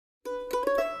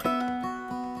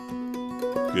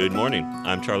Good morning.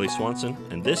 I'm Charlie Swanson,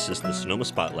 and this is the Sonoma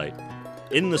Spotlight.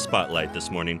 In the Spotlight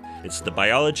this morning, it's the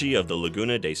biology of the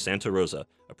Laguna de Santa Rosa,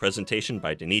 a presentation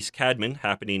by Denise Cadman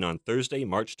happening on Thursday,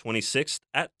 March 26th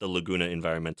at the Laguna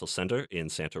Environmental Center in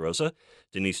Santa Rosa.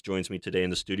 Denise joins me today in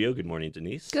the studio. Good morning,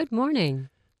 Denise. Good morning.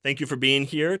 Thank you for being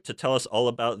here to tell us all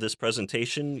about this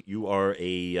presentation. You are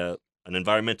an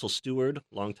environmental steward,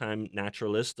 longtime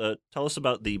naturalist. Tell us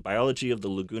about the biology of the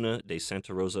Laguna de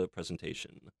Santa Rosa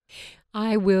presentation.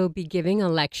 I will be giving a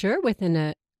lecture with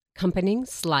an accompanying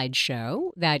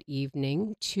slideshow that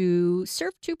evening to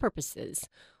serve two purposes.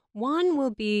 One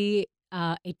will be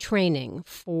a training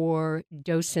for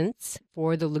docents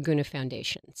for the Laguna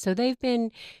Foundation. So they've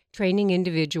been training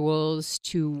individuals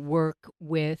to work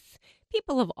with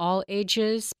people of all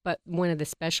ages, but one of the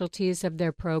specialties of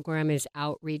their program is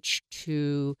outreach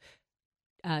to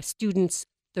students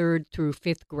 3rd through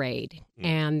 5th grade.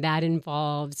 And that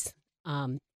involves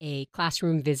a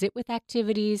classroom visit with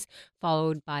activities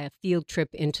followed by a field trip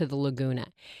into the Laguna.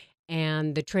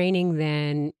 And the training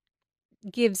then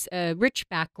gives a rich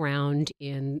background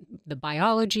in the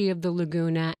biology of the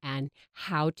Laguna and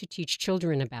how to teach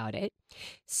children about it.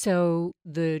 So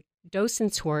the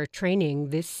docents who are training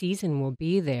this season will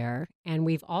be there, and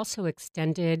we've also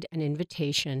extended an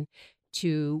invitation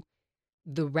to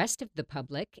the rest of the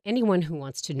public, anyone who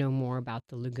wants to know more about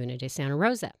the Laguna de Santa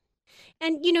Rosa.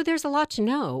 And, there's a lot to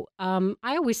know.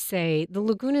 I always say the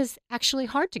Laguna is actually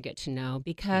hard to get to know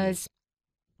because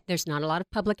there's not a lot of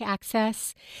public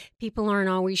access. People aren't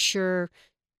always sure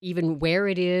even where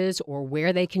it is or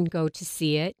where they can go to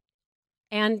see it,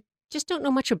 and just don't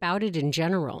know much about it in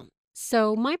general.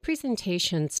 So my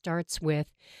presentation starts with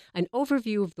an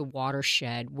overview of the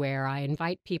watershed where I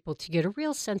invite people to get a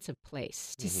real sense of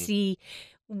place, to see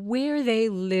where they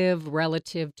live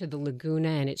relative to the Laguna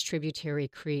and its tributary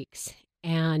creeks.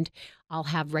 And I'll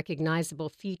have recognizable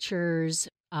features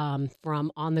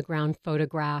from on-the-ground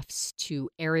photographs to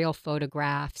aerial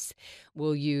photographs.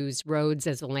 We'll use roads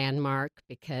as a landmark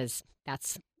because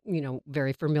that's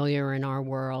very familiar in our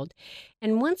world.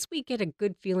 And once we get a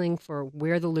good feeling for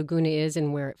where the Laguna is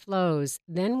and where it flows,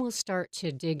 then we'll start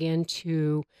to dig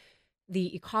into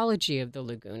the ecology of the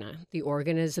Laguna, the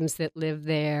organisms that live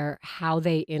there, how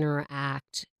they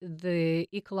interact, the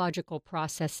ecological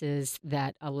processes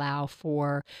that allow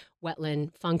for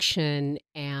wetland function,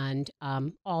 and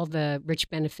all the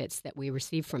rich benefits that we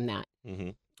receive from that.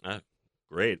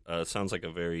 Great. Sounds like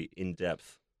a very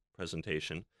in-depth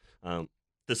presentation.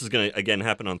 This is going to, again,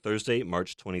 happen on Thursday,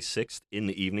 March 26th in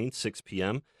the evening, 6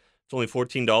 p.m. It's only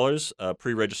 $14.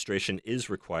 Pre-registration is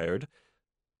required.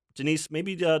 Denise,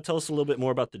 maybe tell us a little bit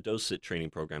more about the docent training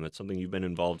program. That's something you've been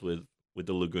involved with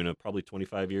the Laguna, probably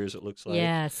 25 years, it looks like.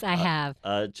 Yes, I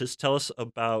have. Just tell us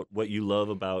about what you love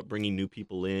about bringing new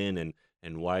people in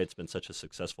and why it's been such a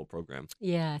successful program.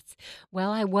 Yes.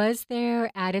 Well, I was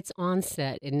there at its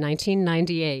onset in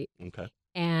 1998. Okay.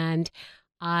 And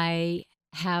I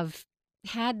have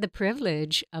had the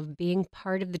privilege of being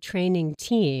part of the training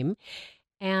team,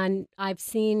 and I've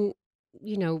seen,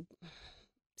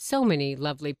 so many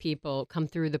lovely people come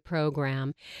through the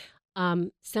program.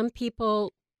 Some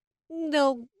people,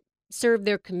 they'll serve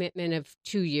their commitment of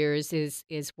 2 years is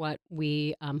what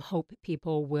we hope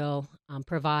people will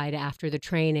provide after the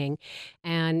training,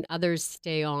 and others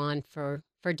stay on for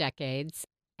decades.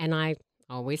 And I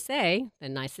always say the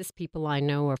nicest people I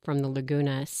know are from the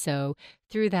Laguna. So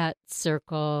through that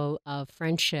circle of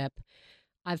friendship,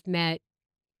 I've met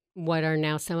what are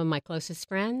now some of my closest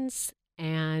friends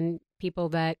and people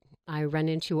that I run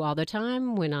into all the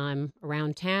time when I'm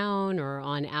around town or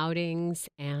on outings.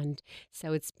 And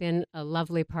so it's been a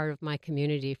lovely part of my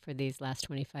community for these last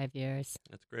 25 years.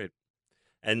 That's great.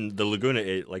 And the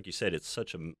Laguna, like you said, it's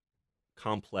such a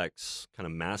complex, kind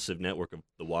of massive network of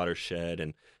the watershed.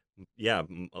 And yeah,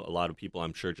 a lot of people,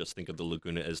 I'm sure, just think of the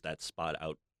Laguna as that spot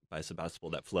out by Sebastopol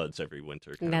that floods every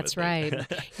winter. That's right.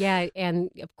 Yeah,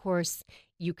 and of course,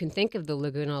 you can think of the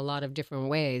Laguna a lot of different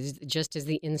ways, just as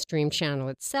the in-stream channel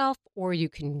itself, or you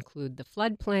can include the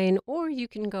floodplain, or you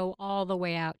can go all the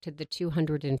way out to the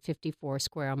 254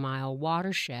 square mile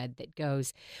watershed that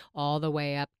goes all the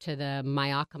way up to the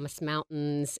Mayacamas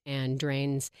Mountains and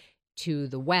drains to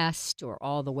the west, or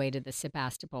all the way to the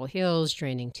Sebastopol Hills,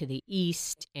 draining to the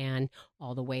east, and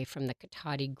all the way from the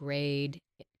Katati Grade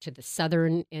to the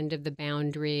southern end of the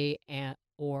boundary, and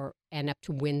up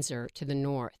to Windsor to the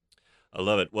north. I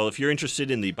love it. Well, if you're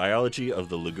interested in the biology of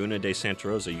the Laguna de Santa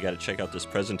Rosa, you got to check out this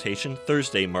presentation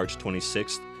Thursday, March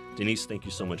 26th. Denise, thank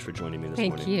you so much for joining me this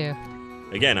morning. Thank you.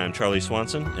 Again, I'm Charlie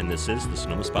Swanson, and this is the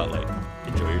Sonoma Spotlight.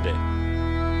 Enjoy your day.